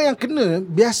orang-orang yang kena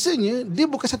biasanya dia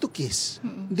bukan satu kes,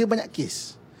 dia banyak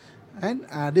kes kan.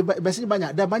 Dia biasanya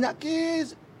banyak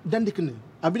kes dan dia kena.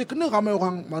 Bila kena ramai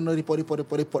orang mana report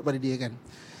pada dia kan.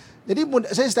 Jadi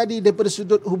saya study daripada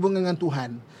sudut hubungan dengan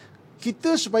Tuhan.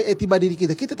 Kita supaya iktibar diri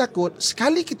kita, kita takut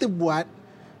sekali kita buat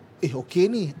okey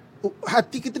ni,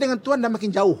 hati kita dengan Tuhan dah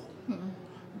makin jauh.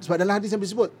 Sebab dalam hadis yang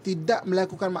disebut, tidak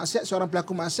melakukan maksiat seorang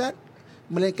pelaku maksiat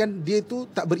melainkan dia tu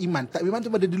tak beriman. Tak beriman tu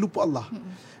pada dia lupa Allah.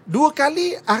 Dua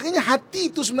kali akhirnya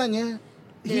hati tu sebenarnya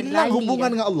hilang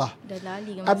hubungan dengan Allah.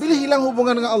 Bila hilang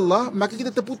hubungan dengan Allah, maka kita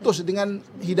terputus dengan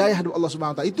hidayah dari Allah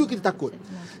Subhanahu Wa Taala. Itu kita takut.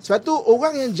 Sebab tu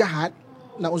orang yang jahat,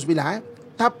 na'udzubillah,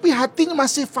 tapi hatinya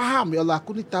masih faham, ya Allah,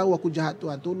 aku ni tahu aku jahat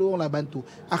Tuhan, tolonglah bantu.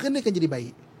 Akhirnya akan jadi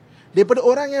baik. Daripada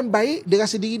orang yang baik, dia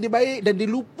rasa diri dia baik dan dia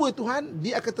lupa Tuhan,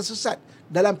 dia akan tersesat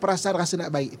dalam perasaan rasa nak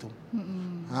baik itu.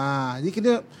 Jadi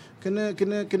kena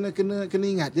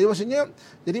ingat. Jadi maksudnya,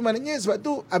 maknanya sebab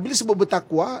tu bila sebut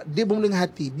bertakwa, dia bermula dengan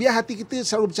hati. Biar hati kita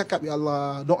selalu bercakap, ya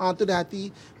Allah, doa tu dah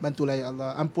hati, bantulah ya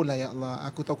Allah, ampunlah ya Allah,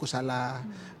 aku tahu aku salah.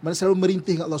 Mana selalu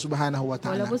merintih ke Allah Subhanahu Wa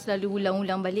Taala. Walaupun selalu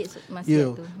ulang-ulang balik maksiat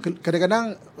tu.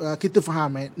 Kadang-kadang kita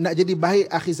faham nak jadi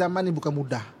baik akhir zaman ni bukan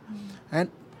mudah.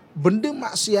 Benda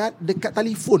maksiat dekat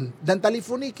telefon, dan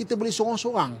telefon ni kita boleh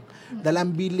sorang-sorang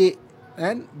dalam bilik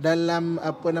kan, dalam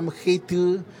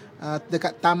kereta,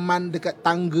 dekat taman, dekat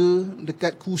tangga,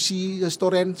 dekat kursi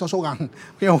restoran, sorang-sorang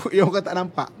yang orang tak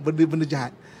nampak benda-benda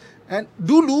jahat kan.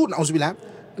 Dulu na'udzubillah,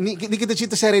 ni kita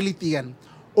cerita secara realiti kan,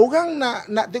 orang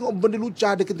nak tengok benda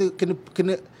lucah, dia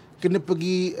kena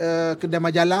pergi kedai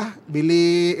majalah,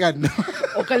 bilik kan.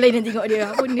 Orang lain yang tengok dia,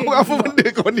 apa benda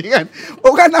kau ni kan.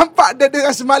 Orang nampak dia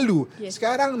rasa malu.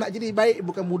 Sekarang nak jadi baik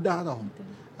bukan mudah tau.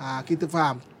 Kita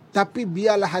faham. Tapi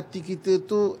biarlah hati kita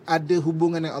tu ada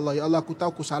hubungan dengan Allah. Ya Allah, aku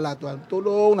tahu aku salah Tuhan,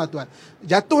 tolonglah Tuhan.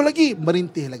 Jatuh lagi,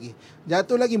 merintih lagi.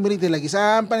 Jatuh lagi, merintih lagi.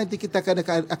 Sampai nanti kita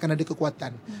akan ada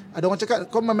kekuatan. Ada orang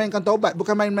cakap, kau memainkan taubat.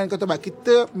 Bukan main-mainkan taubat.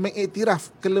 Kita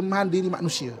mengiktiraf kelemahan diri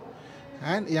manusia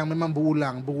kan, yang memang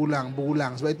berulang.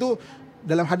 Sebab itu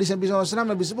dalam hadis Nabi SAW,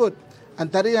 Nabi sebut,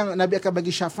 antara yang Nabi akan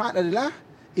bagi syafaat adalah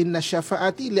inna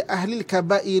syafaati li ahlil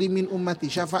kabairi min ummati.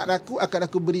 Syafaat aku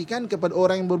akan aku berikan kepada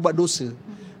orang yang berbuat dosa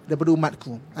daripada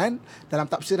umatku kan. Dalam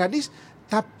tafsir hadis,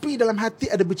 tapi dalam hati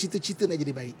ada bercita-cita nak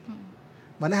jadi baik.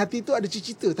 Mana hati tu ada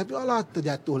cita-cita, tapi Allah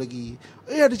terjatuh lagi.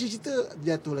 Ada cita-cita,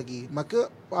 jatuh lagi. Maka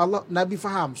Allah, Nabi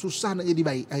faham susah nak jadi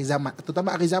baik akhir zaman,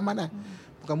 terutama akhir zaman lah.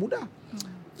 Bukan mudah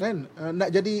kan. Nak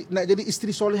jadi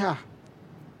isteri solehah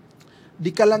di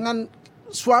kalangan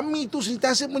suami tu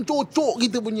sentiasa mencocok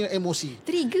kita punya emosi.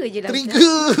 Trigger je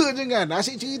kan.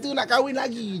 Asyik cerita nak kahwin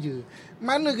lagi je.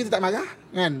 Mana kita tak marah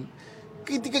kan.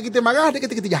 Ketika kita marah, dia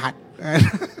kata kita jahat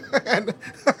kan.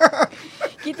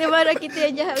 Kita marah kita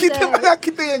yang jahat. Kita marah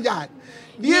kita yang jahat.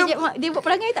 Dia buat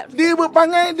perangai tak? Dia buat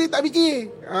perangai, dia tak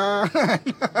fikir.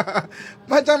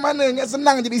 Macam mana ingat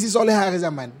senang jadi isteri solehah akhir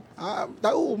zaman.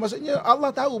 Tahu, maksudnya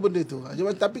Allah tahu benda tu.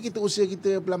 Tapi kita usaha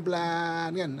kita pelan-pelan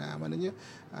kan. Maknanya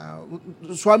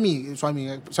suami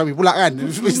pula kan.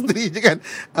 Isteri je kan.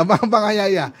 Abang-abang,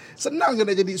 ayah-ayah. Senang ke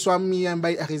nak jadi suami yang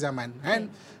baik akhir zaman kan.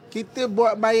 Kita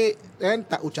buat baik kan,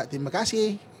 tak ucap terima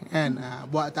kasih kan.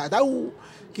 Buat tak tahu.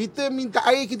 Kita minta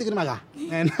air, kita kena marah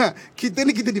kan. Kita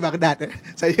di Baghdad.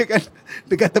 Saya kan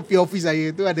dekat tepi office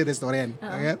saya tu ada restoran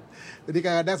kan. Jadi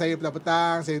kadang-kadang saya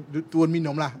petang-petang saya turun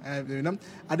minum lah. Minum.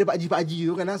 Ada Pak Haji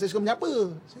tu kadang saya suka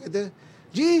menyapa. Saya kata,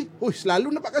 "Ji,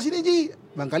 selalu nampak kat sini Ji."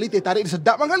 Bang kali teh tarik dia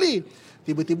sedap bang kali.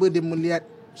 Tiba-tiba dia melihat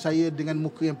saya dengan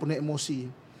muka yang penuh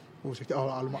emosi. Saya kata,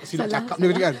 alamak, silap cakap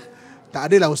ni kan. Tak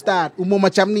adalah ustaz, umur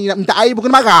macam ni nak minta air bukan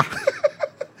marah.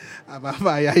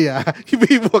 Abang-abang, ayah,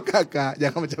 ibu-ibu, kakak,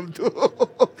 jangan macam tu.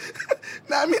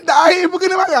 Nak minta air pun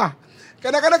kena marah.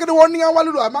 Kadang-kadang kena warning awal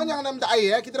dulu. Abang jangan nak minta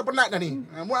air, kita dah penat dah ni.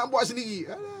 Buat sendiri.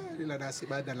 Inilah nasib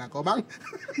badan lah kau bang.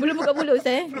 Belum buka mulut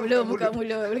saya. Belum buka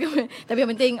mulut. Tapi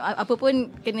yang penting apa pun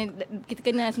kita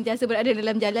kena sentiasa berada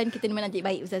dalam jalan kita memang nak jadi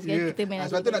baik ustaz kan. Kita memang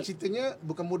sebab tu nak ceritanya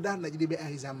bukan mudah nak jadi baik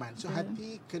akhir zaman. So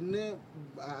hati kena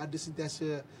ada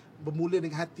sentiasa bermula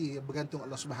dengan hati bergantung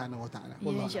Allah Subhanahu Wa Taala.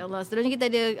 Ya, insya-Allah. Seterusnya kita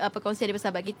ada kongsi dari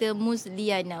sahabat kita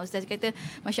Musliana. Ustaz kata,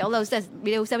 masya-Allah ustaz,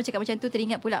 bila ustaz bercakap macam tu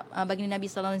teringat pula baginda Nabi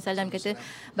sallallahu alaihi wasallam kata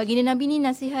baginda Nabi ni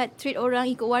nasihat treat orang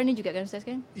ikut warna juga kan ustaz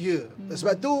kan? Ya.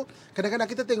 Sebab tu kadang-kadang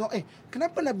kita tengok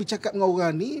kenapa Nabi cakap dengan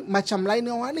orang ni macam lain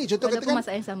dengan orang ni? Contoh katakan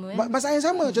masalah yang sama masalah yang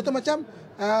sama. Contoh macam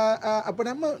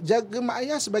jaga mak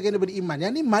ayah sebagai daripada iman.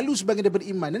 Yang ni malu sebagai daripada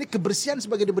iman. Yang ni kebersihan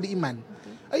sebagai daripada iman.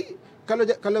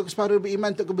 Kalau separuh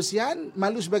beriman untuk kebersihan,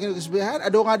 malu sebagai kebersihan,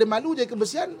 ada orang ada malu jadi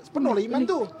kebersihan, penuhlah iman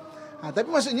tu. Tapi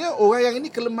maksudnya orang yang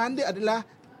ini kelemahan dia adalah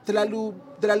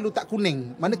terlalu tak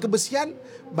kuning. Mana kebersihan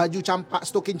baju campak,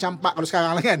 stoking campak kalau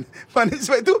sekarang lah kan. Mana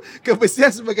sebab itu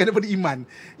kebersihan sebagai daripada iman.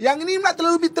 Yang ini nak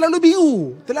terlalu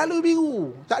biru.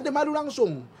 Tak ada malu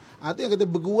langsung. Itu yang kata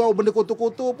bergurau benda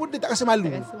kotor-kotor pun dia tak rasa malu.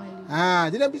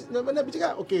 Jadi Nabi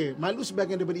cakap, okey, malu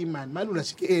sebahagian daripada iman. Malulah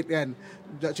sikit kan.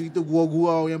 Tak cerita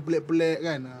gurau-gurau yang pelik-pelik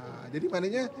kan. Jadi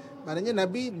maknanya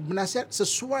Nabi menasihat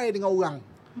sesuai dengan orang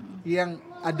yang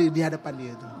ada di hadapan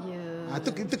dia tu.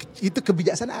 Itu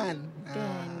kebijaksanaan.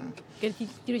 Kena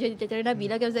tiru cara Nabi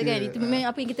lah kan ustaz kan. Itu memang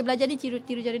apa yang kita belajar ni tiru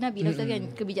cara Nabi lah ustaz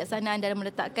kan. Kebijaksanaan dalam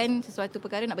meletakkan sesuatu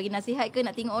perkara, nak bagi nasihat ke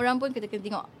nak tengok orang pun kita kena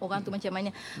tengok orang tu macam mana.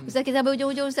 Ustaz, kita sampai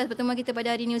hujung-hujung ustaz pertemuan kita pada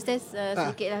hari ni ustaz.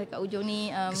 Sedikitlah kat hujung ni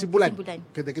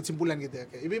kesimpulan kita.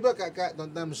 Ibu-ibu, kakak,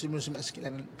 tuan-tuan, muslim-muslimat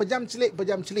sekalian. Pejam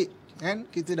celik kan,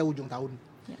 kita dah hujung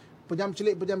tahun. Pejam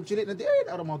celik nanti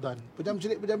dah Ramadan. Pejam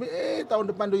celik tahun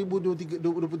depan 2023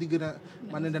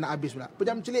 mana dah nak habis pula.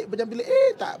 Pejam celik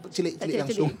tak celik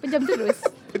langsung.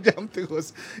 Pejam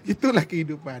terus. Itulah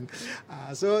kehidupan.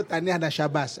 So tahniah dan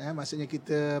syabas maksudnya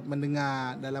kita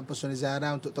mendengar dalam Pesona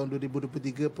Zahra untuk tahun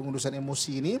 2023 pengurusan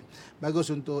emosi ini bagus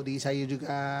untuk diri saya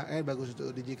juga bagus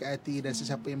untuk DJKIT dan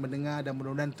sesiapa yang mendengar dan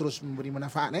mudah-mudahan terus memberi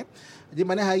manfaat Jadi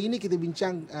mana hari ini kita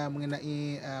bincang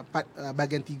mengenai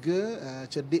bahagian 3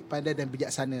 cerdik, pandai dan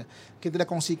bijaksana. Kita dah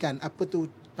kongsikan apa tu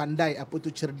pandai, apa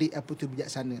tu cerdik, apa tu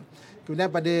bijaksana. Kemudian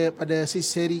pada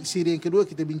siri yang kedua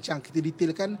kita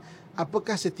detailkan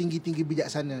apakah setinggi-tinggi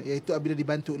bijaksana, iaitu apabila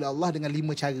dibantu oleh Allah dengan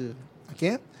 5 cara.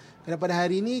 Okey. Dan pada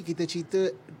hari ini kita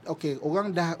cerita orang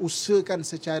dah usahakan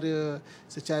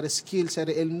secara skill,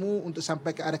 secara ilmu untuk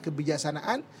sampai ke arah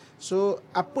kebijaksanaan. So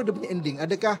apa dia punya ending?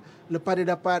 Adakah lepas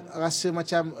dia dapat rasa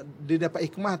macam dia dapat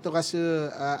hikmah atau rasa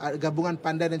gabungan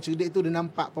pandai dan cerdik itu dia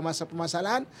nampak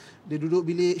permasalahan, dia duduk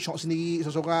bilik syok sendiri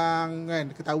seorang kan,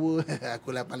 ketawa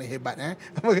akulah paling hebat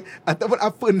ataupun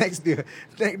apa next dia?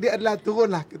 Next dia adalah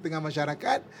turunlah ke tengah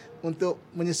masyarakat untuk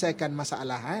menyelesaikan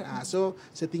masalah So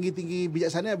setinggi-tinggi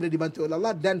bijaksana bila dibantu oleh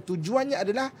Allah dan tujuannya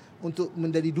adalah untuk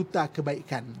menjadi duta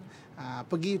kebaikan.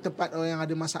 Pergi tempat orang yang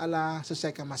ada masalah,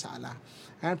 selesaikan masalah.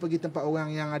 Pergi tempat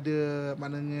orang yang ada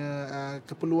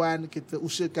keperluan, kita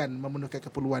usahakan memenuhkan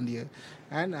keperluan dia.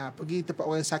 Pergi tempat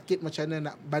orang yang sakit, macam mana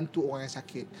nak bantu orang yang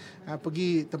sakit.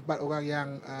 Pergi tempat orang yang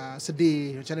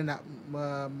sedih, macam mana nak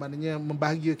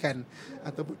membahagiakan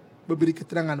ataupun memberi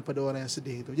keterangan kepada orang yang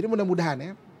sedih itu. Jadi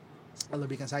mudah-mudahan Allah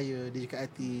berikan saya di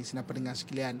JKIT, sinar pendengar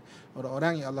sekalian,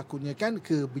 orang-orang yang Allah kurniakan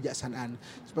kebijaksanaan.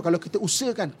 Sebab kalau kita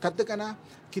usahakan, katakanlah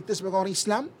kita sebagai orang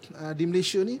Islam di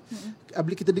Malaysia ni,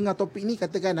 bila kita dengar topik ni,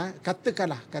 katakanlah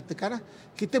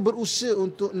kita berusaha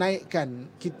untuk naikkan,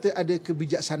 kita ada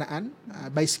kebijaksanaan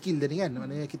by skill tadi kan,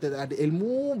 maknanya kita ada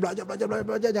ilmu, belajar,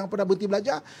 jangan pernah berhenti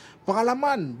belajar,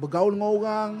 pengalaman, bergaul dengan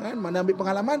orang kan, mana ambil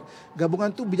pengalaman,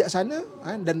 gabungan tu bijaksana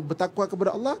dan bertakwa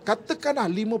kepada Allah,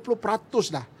 katakanlah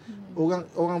 50% lah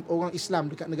orang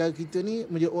Islam dekat negara kita ni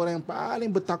menjadi orang yang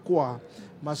paling bertakwa.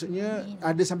 Maksudnya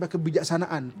ada sampai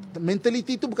kebijaksanaan.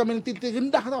 Mentaliti tu bukan mentaliti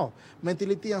rendah tau.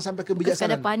 Mentaliti yang sampai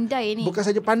kebijaksanaan. Bukan pandai ni. Bukan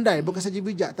saja pandai, bukan saja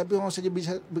bijak, tapi orang saja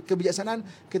kebijaksanaan.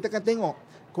 Kita akan tengok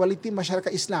kualiti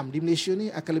masyarakat Islam di Malaysia ni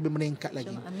akan lebih meningkat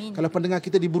lagi. Amin. Kalau pendengar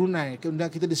kita di Brunei,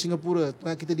 pendengar kita di Singapura,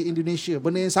 pendengar kita di Indonesia,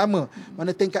 benda yang sama,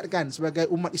 mana tingkatkan sebagai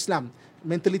umat Islam.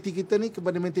 Mentaliti kita ni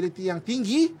kepada mentaliti yang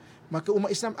tinggi, maka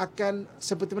umat Islam akan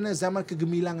seperti mana zaman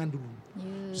kegemilangan dulu.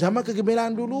 Zaman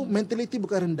kegemilangan dulu, mentaliti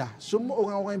bukan rendah. Semua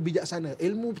orang-orang yang bijaksana,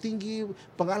 ilmu tinggi,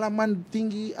 pengalaman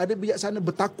tinggi, ada bijaksana,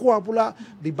 bertakwa pula,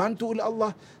 dibantu oleh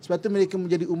Allah. Sebab itu mereka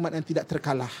menjadi umat yang tidak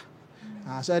terkalah.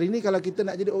 So hari ini kalau kita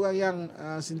nak jadi orang yang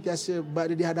sentiasa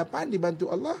berada di hadapan, dibantu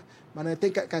Allah, mana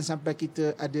tingkatkan sampai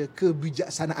kita ada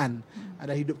kebijaksanaan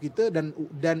ada hidup kita,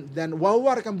 dan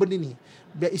wawarkan benda ni.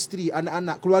 Biar isteri,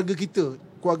 anak-anak, keluarga kita,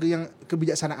 keluarga yang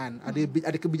kebijaksanaan,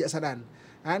 ada kebijaksanaan.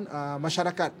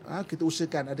 Masyarakat kita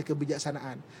usahakan ada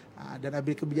kebijaksanaan, dan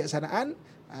apabila kebijaksanaan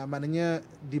maknanya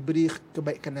diberi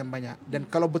kebaikan yang banyak. Dan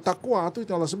kalau bertakwa tu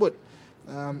Allah sebut,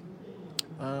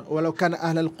 walau kana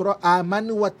ahlul qura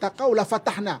amanu wattaqau la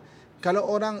fatahna. Kalau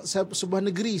orang sebuah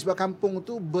negeri, sebuah kampung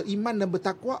tu beriman dan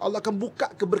bertakwa, Allah akan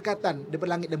buka keberkatan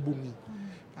daripada langit dan bumi.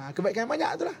 Kebaikan yang banyak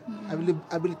itulah.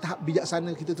 Apabila tahap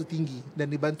bijaksana kita tu tinggi dan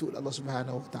dibantu oleh Allah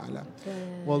Subhanahu Wa Taala.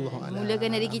 Wallahu a'lam.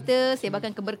 Mulakan dari kita, sebarkan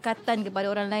keberkatan kepada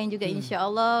orang lain juga,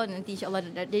 insya-Allah. Nanti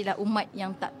insya-Allah jadilah umat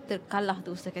yang tak terkalah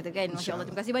tu Ustaz katakan. Masya-Allah.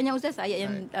 Terima kasih banyak Ustaz, ayat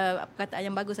yang perkataan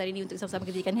yang bagus hari ini untuk sama-sama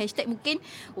kita jadikan hashtag mungkin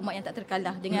umat yang tak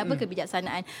terkalah dengan apa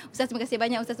kebijaksanaan. Ustaz, terima kasih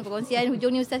banyak Ustaz untuk perkongsian.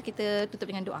 Hujung ni Ustaz kita tutup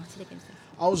dengan doa. Silakan Ustaz.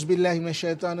 Auzubillahi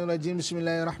minasyaitonirrajim.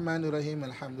 Bismillahirrahmanirrahim.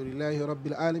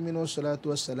 Alhamdulillahirabbil alamin wassalatu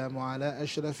wassalamu ala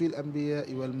asyrafil anbiya'i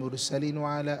wal mursalin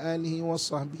wa ala alihi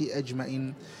washabbihi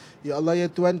ajmain. Ya Allah, ya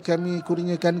Tuhan kami,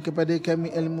 kurniakan kepada kami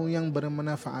ilmu yang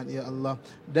bermanfaat ya Allah,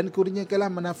 dan kurniakanlah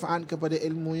manfaat kepada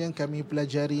ilmu yang kami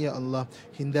pelajari ya Allah.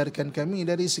 Hindarkan kami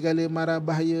dari segala mara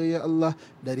bahaya ya Allah,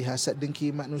 dari hasad dengki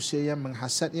manusia yang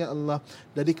menghasad ya Allah,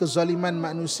 dari kezaliman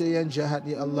manusia yang jahat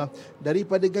ya Allah,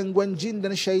 daripada gangguan jin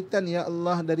dan syaitan ya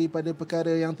Allah, daripada perkara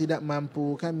yang tidak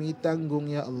mampu kami tanggung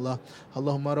ya Allah.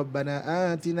 Allahumma rabbana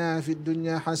atina fid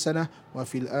dunya hasanah wa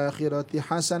fil akhirati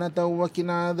hasanatan wa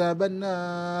qina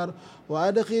adzabannar wa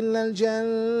adkhilnal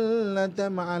jannata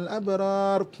ma'al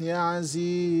abrar ya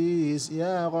aziz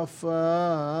ya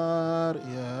ghaffar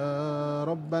ya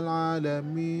rabbal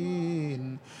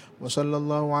alamin. وصلى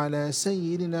الله على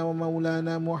سيدنا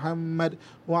ومولانا محمد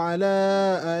وعلى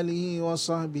آله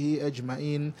وصحبه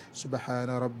أجمعين. سبحان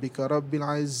ربك رب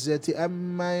العزة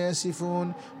أما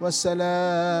يصفون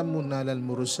والسلام على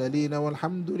المرسلين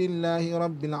والحمد لله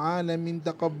رب العالمين.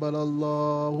 تقبل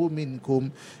الله منكم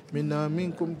منا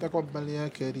منكم تقبل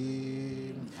يا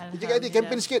كريم. Jika ada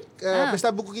kempen sikit pesta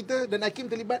buku kita dan Hakim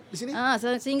terlibat di sini.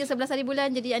 Sehingga 11 hari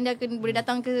bulan, jadi anda boleh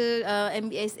datang ke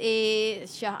MBSA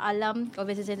Shah Alam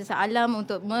Convention Center Shah Alam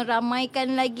untuk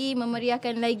meramaikan lagi,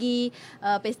 memeriahkan lagi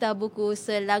pesta buku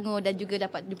Selangor, dan juga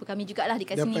dapat jumpa kami jugalah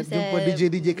dekat sini. Dapat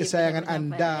jumpa DJ kesayangan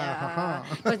anda.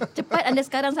 Cepat anda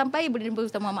sekarang sampai boleh jumpa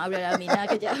Ustaz Muhammad Abdul Amin.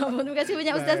 Kejap. Terima kasih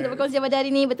banyak Ustaz untuk berkongsi pada hari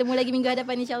ini. Bertemu lagi minggu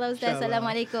hadapan insya-Allah Ustaz.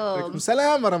 Assalamualaikum.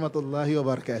 Waalaikumsalam warahmatullahi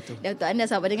wabarakatuh. Dan untuk anda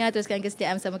sahabat dengar, teruskan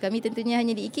kesetiaan bersama kami tentunya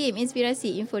hanya di IKIM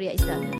Inspirasi Inforia Islam.